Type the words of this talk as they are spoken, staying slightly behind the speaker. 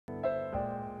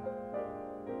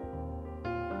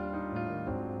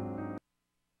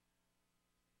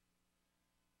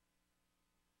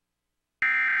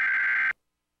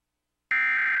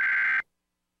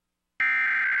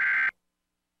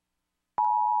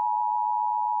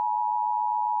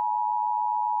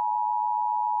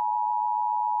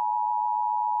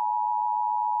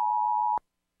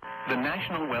The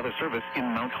National Weather Service in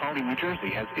Mount Holly, New Jersey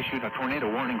has issued a tornado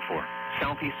warning for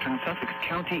southeastern Sussex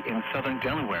County in southern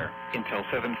Delaware until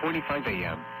 7:45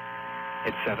 a.m.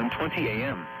 At 7:20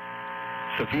 a.m.,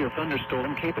 severe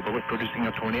thunderstorm capable of producing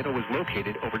a tornado was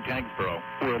located over Dagsboro,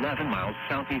 or 11 miles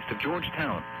southeast of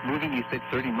Georgetown, moving east at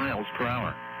 30 miles per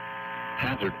hour.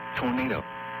 Hazard, tornado.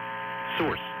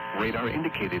 Source, radar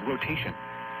indicated rotation.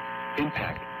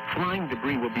 Impact, flying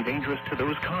debris will be dangerous to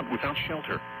those caught without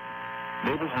shelter.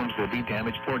 Mobile homes will be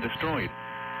damaged or destroyed.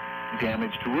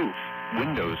 Damage to roofs,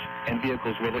 windows, and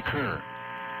vehicles will occur.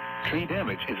 Tree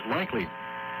damage is likely.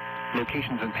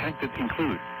 Locations impacted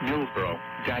include Millsboro,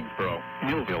 Dagsboro,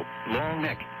 Millville, Long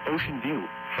Neck, Ocean View,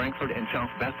 Frankfort, and South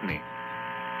Bethany.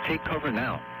 Take cover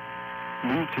now.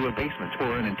 Move to a basement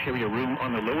or an interior room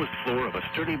on the lowest floor of a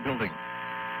sturdy building.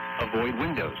 Avoid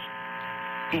windows.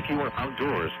 If you are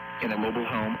outdoors, in a mobile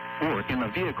home, or in a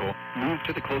vehicle, move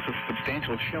to the closest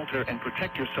substantial shelter and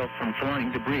protect yourself from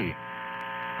flying debris.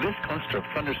 This cluster of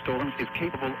thunderstorms is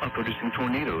capable of producing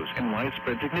tornadoes and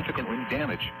widespread significant wind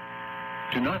damage.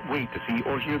 Do not wait to see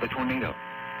or hear the tornado.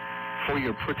 For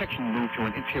your protection, move to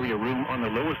an interior room on the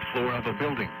lowest floor of a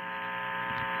building.